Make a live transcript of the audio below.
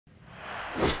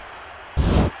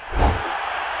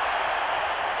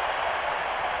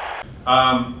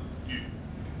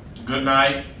Good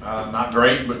night, not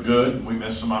great, but good. We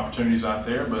missed some opportunities out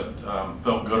there, but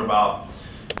felt good about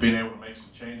being able to make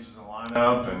some changes in the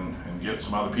lineup and get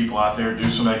some other people out there, do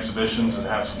some exhibitions, and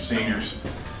have some seniors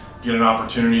get an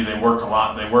opportunity. They work a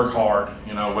lot, they work hard,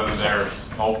 you know, whether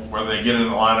they get in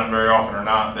the lineup very often or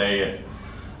not. They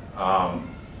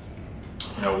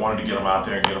you know, wanted to get them out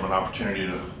there and get them an opportunity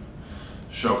to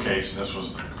showcase, and this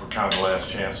was kind of the last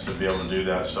chance to be able to do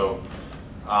that. So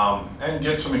and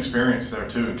get some experience there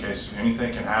too, in case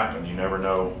anything can happen. You never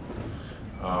know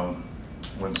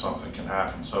when something can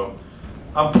happen. So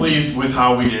I'm pleased with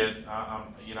how we did.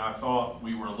 You know, I thought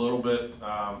we were a little bit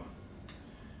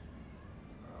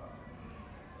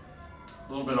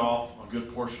off a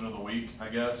good portion of the week, I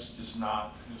guess. Just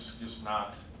not.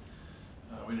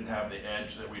 We didn't have the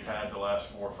edge that we'd had the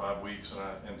last 4 or 5 weeks,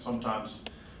 and sometimes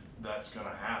that's going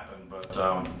to happen. But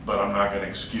I'm not going to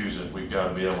excuse it. We've got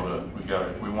to be able to.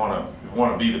 If we want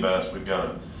to be the best, we've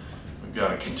got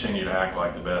to continue to act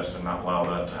like the best and not allow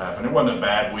that to happen. It wasn't a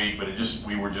bad week, but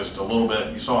we were just a little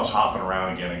bit. You saw us hopping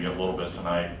around again and get a little bit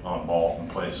tonight on vault in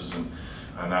places, and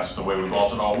that's the way we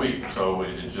vaulted all week. So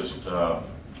it just got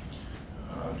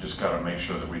to make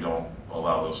sure that we don't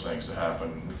allow those things to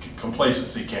happen.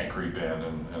 Complacency can't creep in,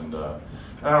 and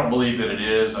I don't believe that it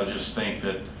is. I just think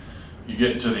that you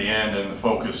get to the end and the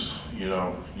focus, you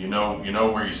know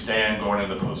where you stand going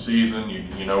into the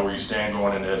postseason. You know where you stand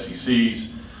going into SECs.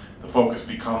 The focus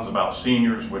becomes about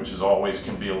seniors, which is always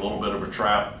can be a little bit of a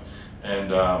trap,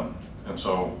 and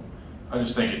so I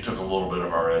just think it took a little bit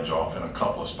of our edge off in a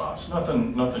couple of spots.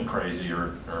 Nothing crazy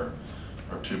or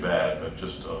too bad, but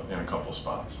just in a couple of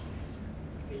spots.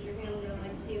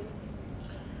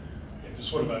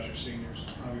 Just what about your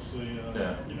seniors? Obviously,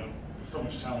 yeah. You know, there's so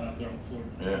much talent out there on the floor.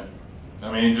 Yeah,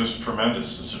 I mean, just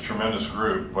tremendous. It's a tremendous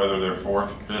group. Whether they're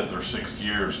 4th, 5th, or 6th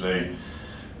years, they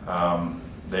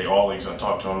all. I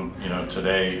talked to them, you know,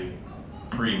 today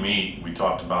pre-meet. We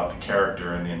talked about the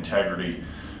character and the integrity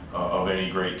of any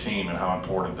great team and how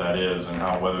important that is, and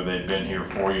how whether they've been here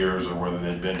 4 years or whether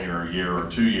they've been here a year or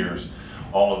 2 years,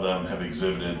 all of them have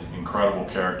exhibited incredible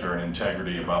character and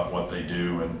integrity about what they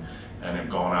do, and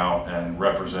have gone out and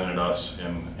represented us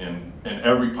in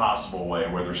every possible way,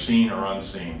 whether seen or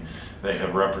unseen. They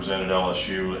have represented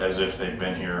LSU as if they've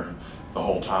been here the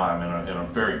whole time in a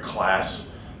very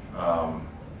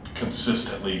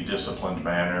consistently disciplined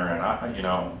manner. And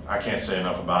I can't say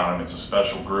enough about them. It's a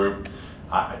special group.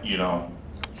 I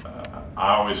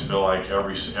always feel like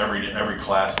every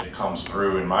class that comes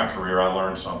through in my career, I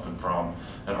learned something from,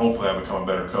 and hopefully I become a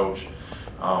better coach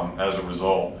as a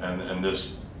result. And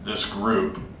this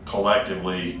group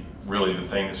collectively, really the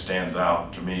thing that stands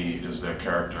out to me is their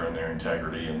character and their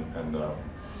integrity, and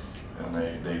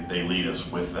they lead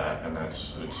us with that, and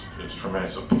it's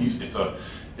tremendous.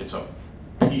 It's a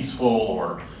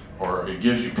peaceful, or it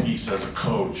gives you peace as a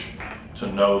coach to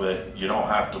know that you don't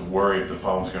have to worry if the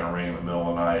phone's going to ring in the middle of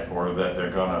the night, or that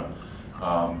they're going to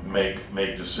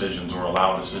make decisions or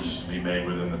allow decisions to be made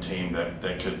within the team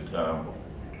that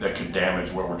could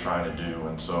damage what we're trying to do.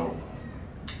 And so,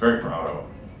 very proud of them.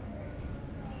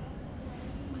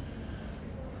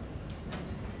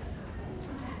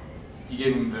 You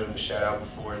gave them a bit of a shout out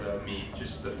before the meet,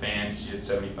 just the fans. You had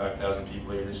 75,000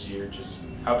 people here this year. Just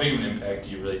how big of an impact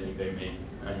do you really think they made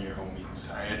on your home meets?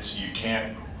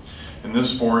 In this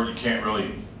sport, you can't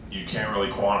really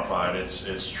quantify it.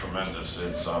 It's tremendous.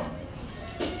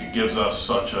 It gives us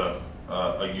such a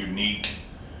unique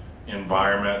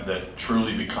environment that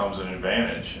truly becomes an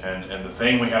advantage, and the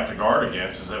thing we have to guard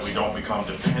against is that we don't become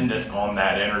dependent on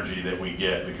that energy that we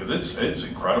get, because it's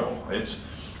incredible.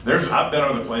 I've been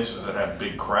other places that have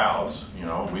big crowds. You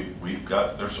know,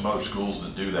 there's some other schools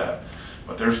that do that,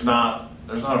 but there's not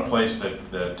a place that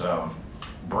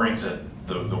brings it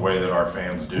the way that our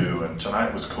fans do. And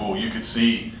tonight was cool. You could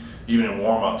see even in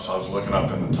warm-ups, I was looking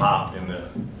up in the top in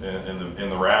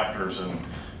the rafters, and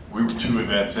we were 2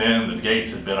 events in. The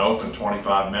gates had been open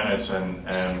 25 minutes, and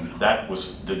that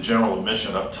was the general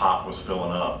admission up top was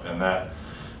filling up, and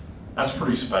that's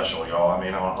pretty special, y'all. I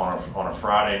mean, on a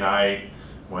Friday night,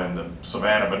 when the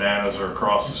Savannah Bananas are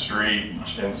across the street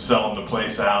and selling the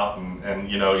place out, and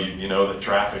you know that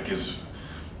traffic is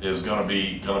going to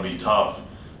be tough.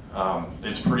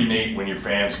 It's pretty neat when your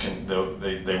fans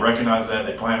they recognize that,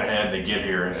 they plan ahead, they get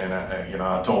here, and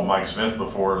I told Mike Smith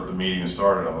before the meeting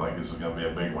started, I'm like, this is going to be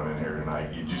a big one in here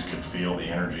tonight. You just could feel the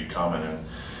energy coming in.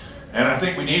 And I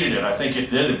think we needed it. I think it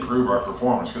did improve our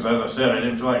performance, because as I said, I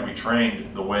didn't feel like we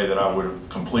trained the way that I would have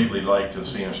completely liked to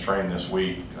see us train this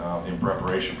week in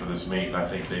preparation for this meet, and I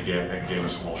think they gave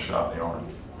us a little shot in the arm.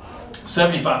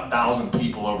 75,000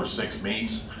 people over 6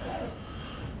 meets.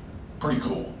 pretty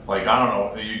cool. Like, I don't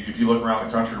know, if you look around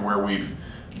the country where we've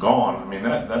gone, I mean,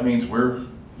 that means we're,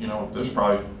 you know,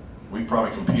 we've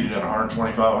probably competed in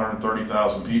 125,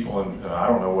 130,000 people, and I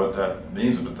don't know what that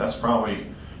means, but that's probably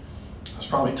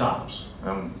tops.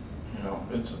 And, you know,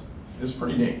 it's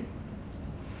pretty neat.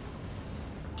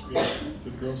 Yeah,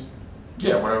 with girls?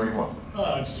 Yeah, whatever you want.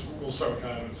 We'll start with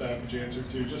kind of a savage answer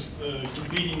too. Just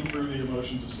competing through the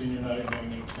emotions of senior night, knowing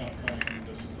that it's kind of coming.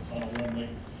 This is the final one. Like,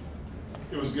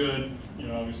 it was good. You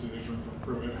know, obviously there's room for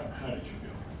improvement. How did you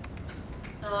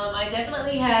feel? I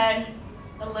definitely had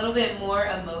a little bit more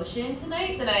emotion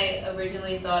tonight than I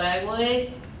originally thought I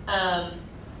would.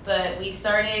 But we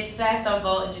started fast on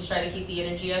vault and just tried to keep the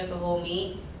energy up the whole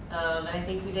meet. And I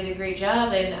think we did a great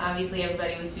job, and obviously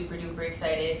everybody was super duper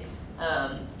excited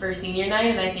for senior night,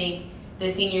 and I think the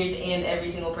seniors and every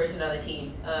single person on the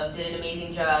team did an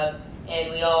amazing job,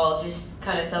 and we all just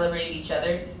kind of celebrated each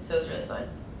other, so it was really fun.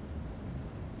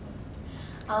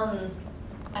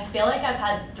 I feel like I've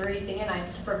had 3 senior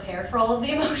nights to prepare for all of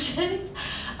the emotions,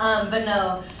 but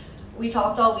no, we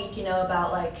talked all week, you know,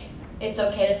 about like it's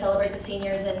okay to celebrate the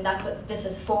seniors, and that's what this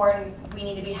is for, and we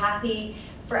need to be happy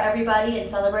for everybody and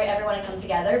celebrate everyone and come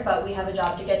together, but we have a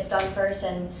job to get done first,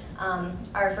 and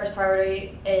our first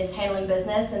priority is handling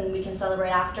business, and we can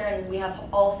celebrate after, and we have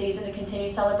all season to continue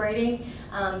celebrating.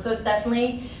 So it's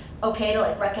definitely okay to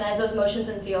like recognize those emotions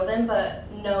and feel them, but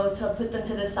no to put them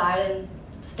to the side and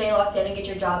stay locked in and get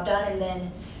your job done. And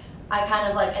then I kind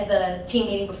of like, in the team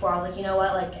meeting before, I was like, you know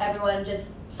what, like everyone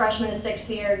just freshman to 6th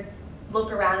year,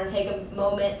 look around and take a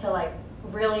moment to like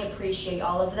really appreciate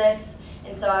all of this.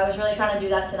 And so I was really trying to do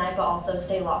that tonight, but also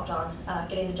stay locked on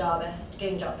getting the job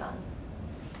done.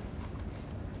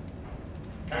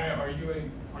 Kiya, are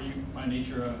you by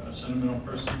nature a sentimental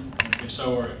person? If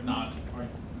so, or if not,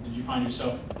 did you find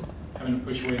yourself having to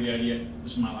push away the idea,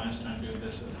 this is my last time doing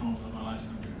this at home, this is my last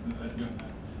time doing that?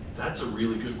 That's a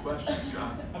really good question,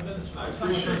 Scott. I appreciate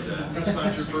appreciate that. That's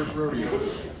not your first rodeo.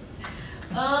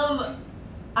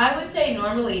 I would say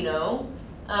normally no,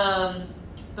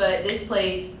 but this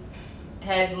place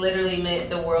has literally meant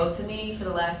the world to me for the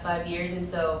last 5 years, and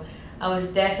so I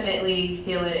was definitely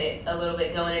feeling it a little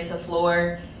bit going into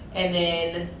floor, and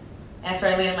then after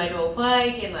I landed my dual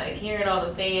pike and like hearing all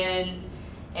the fans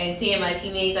and seeing my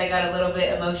teammates, I got a little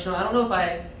bit emotional. I don't know if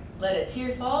I let a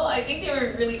tear fall. I think they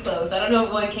were really close. I don't know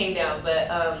if one came down,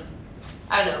 but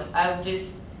I don't know. I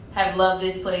just have loved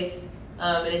this place,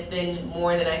 and it's been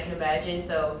more than I can imagine.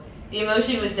 So the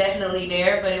emotion was definitely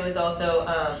there, but it was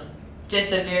also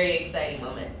just a very exciting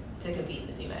moment to compete in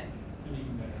the PMAC.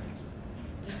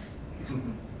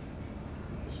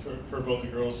 For both the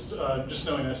girls, just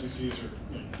knowing SECs are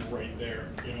right there,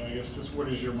 you know, I guess just what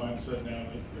is your mindset now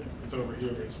that it's over here,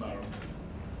 but it's not over?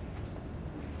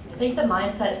 I think the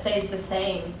mindset stays the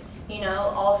same. You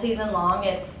know, all season long,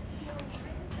 it's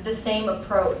the same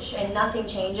approach, and nothing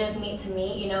changes meet to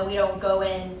meet. You know, we don't go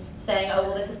in saying, oh,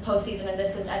 well, this is postseason and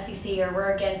this is SEC, or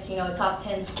we're against, you know, a top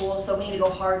 10 school, so we need to go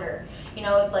harder. You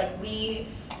know, like we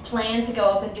plan to go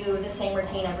up and do the same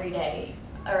routine every day,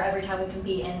 or every time we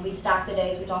compete, and we stack the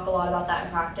days. We talk a lot about that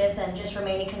in practice, and just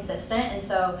remaining consistent. And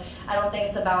so I don't think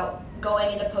it's about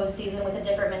going into postseason with a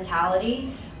different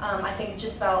mentality. I think it's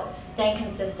just about staying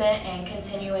consistent and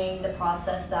continuing the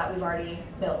process that we've already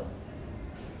built.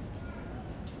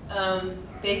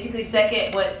 Basically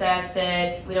second what Sav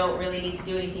said, we don't really need to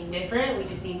do anything different. We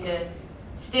just need to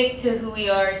stick to who we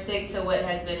are, stick to what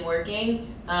has been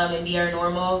working, and be our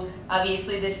normal.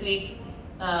 Obviously this week,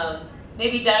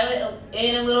 maybe dial it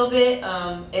in a little bit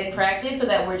in practice so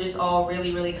that we're just all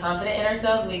really, really confident in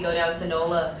ourselves when we go down to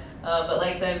NOLA. But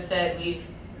like Sav said,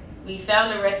 we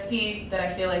found a recipe that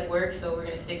I feel like works, so we're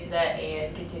going to stick to that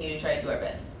and continue to try to do our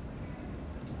best.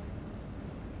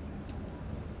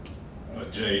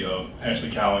 Jay,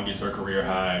 Ashley Cowan gets her career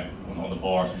high on the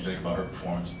bar. So what do you think about her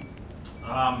performance?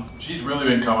 She's really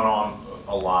been coming on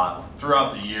a lot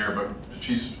throughout the year, but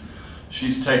she's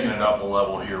taken it up a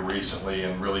level here recently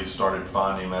and really started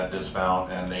finding that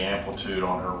dismount and the amplitude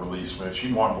on her release move.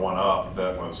 She warmed one up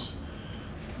that was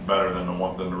better than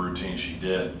the routine she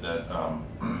did. That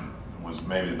was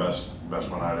maybe the best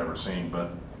one I'd ever seen. But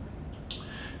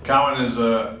Cowan is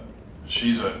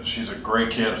she's a great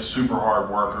kid, a super hard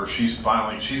worker. She's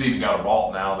even got a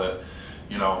vault now that,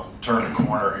 you know, turned the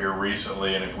corner here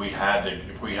recently, and if we had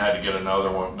to get another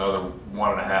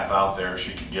 1.5 out there,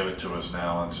 she could give it to us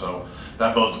now, and so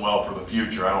that bodes well for the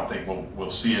future. I don't think we'll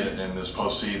see it in this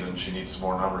postseason. She needs some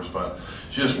more numbers, but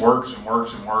she just works and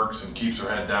works and works and keeps her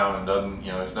head down and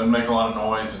doesn't make a lot of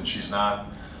noise, and she's not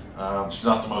She's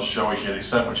not the most showy kid,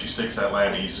 except when she sticks that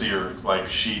landing, you see her like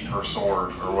sheath her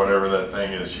sword or whatever that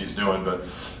thing is she's doing, but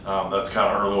that's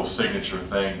kind of her little signature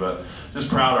thing. But just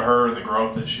proud of her and the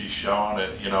growth that she's shown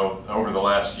over the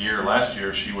last year. Last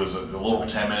year she was a little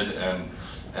timid and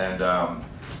and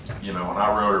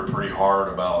I rode her pretty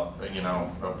hard about,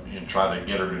 trying to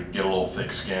get her to get a little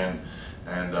thick skin.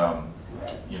 And,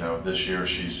 this year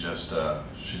she's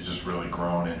just really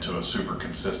grown into a super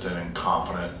consistent and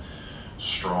confident,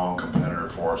 strong competitor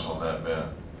for us on that bent.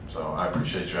 So I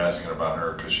appreciate you asking about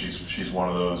her, because she's one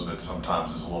of those that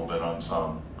sometimes is a little bit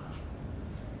unsung.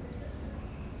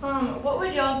 What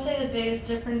would y'all say the biggest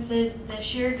difference is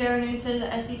this year going into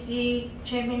the SEC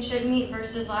championship meet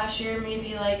versus last year,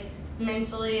 maybe like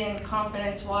mentally and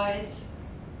confidence-wise?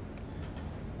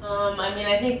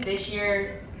 I think this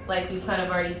year, like we've kind of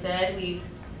already said, we've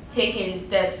taken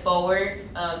steps forward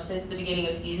since the beginning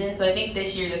of season. So I think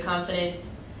this year the confidence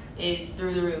is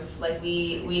through the roof. Like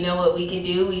we know what we can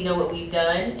do, we know what we've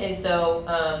done, and so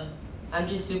I'm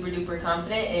just super duper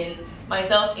confident in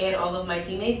myself and all of my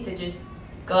teammates to just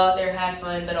go out there, have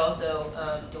fun, but also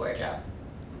do our job.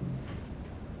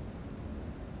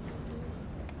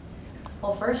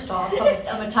 Well, first off,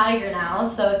 I'm a Tiger now,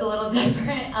 so it's a little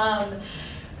different.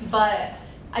 But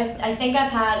I think I've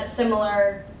had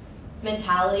similar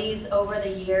mentalities over the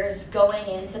years going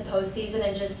into postseason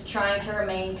and just trying to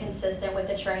remain consistent with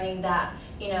the training that,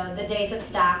 the days have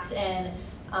stacked, and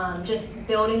just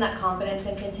building that confidence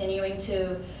and continuing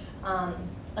to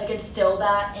instill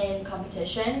that in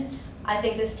competition. I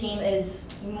think this team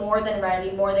is more than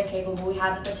ready, more than capable. We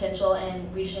have the potential,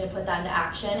 and we just need to put that into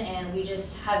action. And we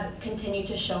just have continued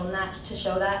to show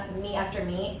that meet after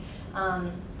meet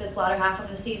this latter half of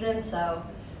the season. So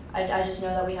I just know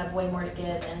that we have way more to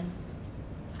give, and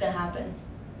it's going to happen.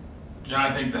 Yeah, I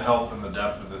think the health and the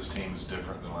depth of this team is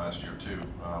different than last year too.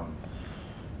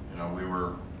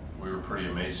 We were pretty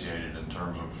emaciated in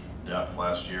terms of depth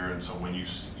last year, and so when you're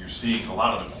seeing a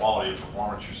lot of the quality of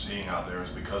performance you're seeing out there is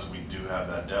because we do have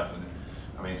that depth.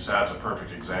 And Sav's a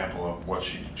perfect example of what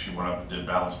she went up and did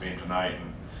balance beam tonight,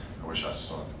 and I wish I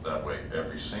saw it that way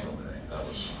every single day.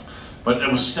 But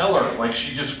it was stellar. Like,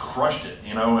 she just crushed it,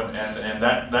 and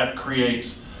that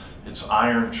creates, it's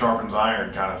iron sharpens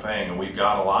iron kind of thing, and we've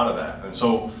got a lot of that. And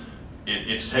so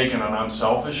it's taken an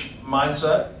unselfish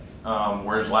mindset,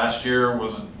 whereas last year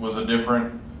was a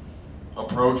different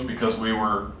approach because we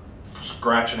were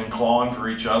scratching and clawing for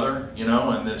each other,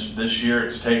 and this year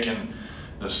it's taken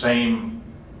the same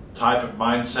type of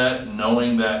mindset,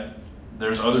 knowing that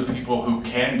there's other people who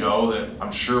can go that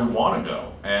I'm sure want to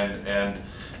go, and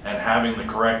having the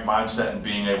correct mindset and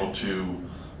being able to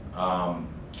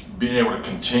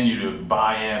continue to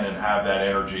buy in and have that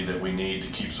energy that we need to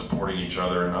keep supporting each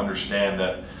other, and understand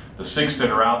that the six that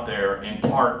are out there in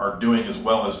part are doing as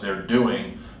well as they're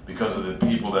doing because of the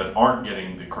people that aren't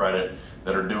getting the credit,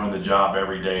 that are doing the job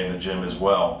every day in the gym as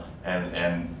well, and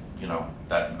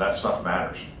that stuff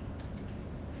matters.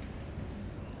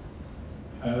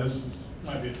 This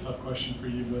might be a tough question for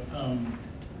you, but let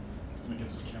me get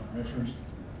this camera right first.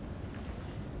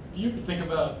 Do you ever think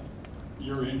about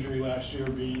your injury last year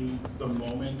being the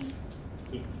moment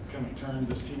that kind of turned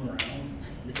this team around,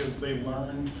 because they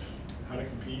learned how to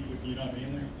compete with you not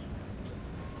being there?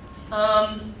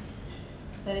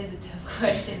 That is a tough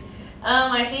question.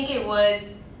 I think it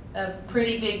was a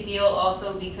pretty big deal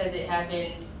also because it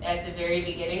happened at the very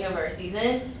beginning of our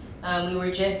season. We were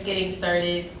just getting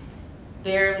started,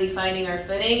 barely finding our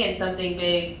footing, and something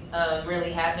big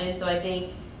really happened. So I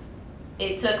think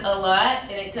it took a lot,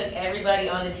 and it took everybody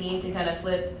on the team to kind of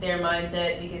flip their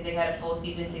mindset because they had a full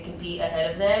season to compete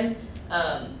ahead of them.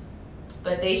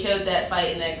 But they showed that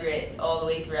fight and that grit all the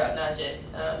way throughout, not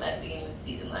just at the beginning of the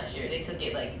season last year. They took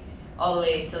it all the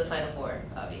way to the Final Four,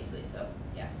 obviously, so,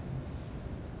 yeah.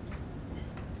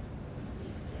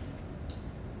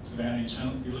 Savannah,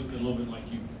 you looked a little bit like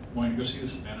you wanted to go see the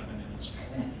Savannah Bananas.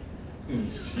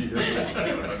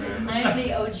 I'm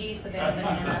the OG Savannah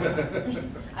Banana.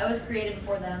 I was created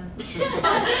before them.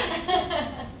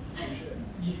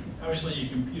 Obviously, you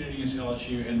competed against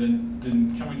LSU, and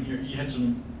then coming here, you had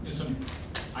some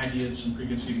ideas, some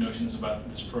preconceived notions about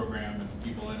this program and the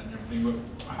people in it and everything.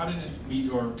 But how did it meet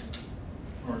or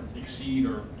exceed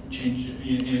or change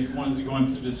going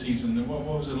through this season? What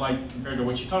was it like compared to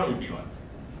what you thought it would be like?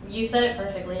 You said it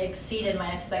perfectly. It exceeded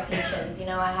my expectations.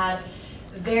 I had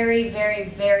very, very,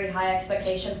 very high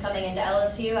expectations coming into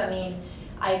LSU.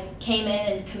 I came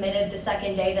in and committed the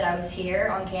second day that I was here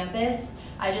on campus.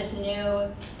 I just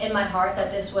knew in my heart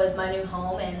that this was my new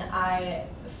home, and I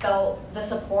felt the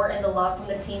support and the love from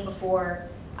the team before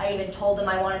I even told them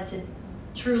I wanted to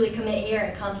truly commit here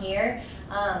and come here.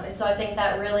 And so I think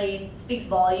that really speaks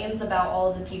volumes about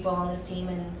all of the people on this team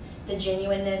and the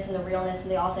genuineness and the realness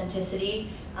and the authenticity.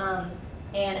 And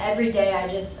every day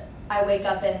I wake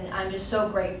up and I'm just so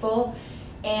grateful.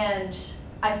 And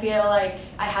I feel like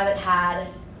I haven't had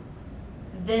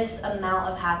this amount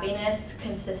of happiness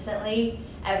consistently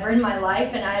ever in my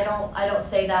life, and I don't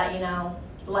say that,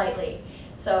 lightly.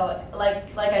 So like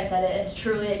I said, it has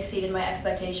truly exceeded my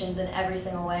expectations in every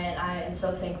single way, and I am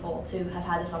so thankful to have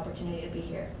had this opportunity to be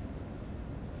here.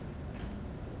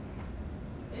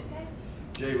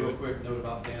 Jay, real quick note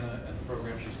about Dana and the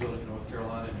program she's building in North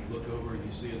Carolina, and you look over and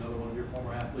you see another one of your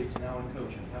former athletes now in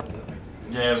coaching. How does that make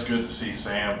you feel? Yeah, it's good to see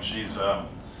Sam. She's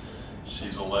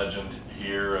a legend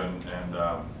here, and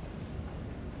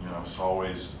it's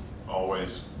always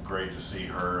great to see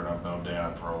her. And I've known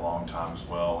Dana for a long time as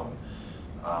well.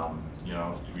 And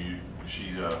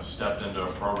she stepped into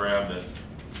a program that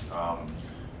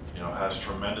has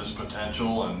tremendous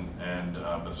potential, and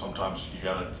but sometimes you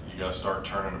gotta start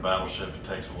turning a battleship. It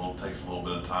takes a little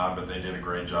bit of time, but they did a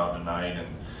great job tonight,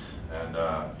 and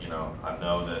I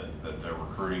know that they're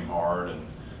recruiting hard and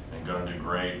going to do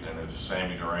great. And if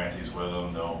Sammy Durante's with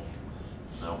them,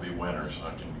 they'll be winners.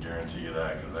 I can guarantee you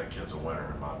that, because that kid's a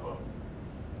winner in my book.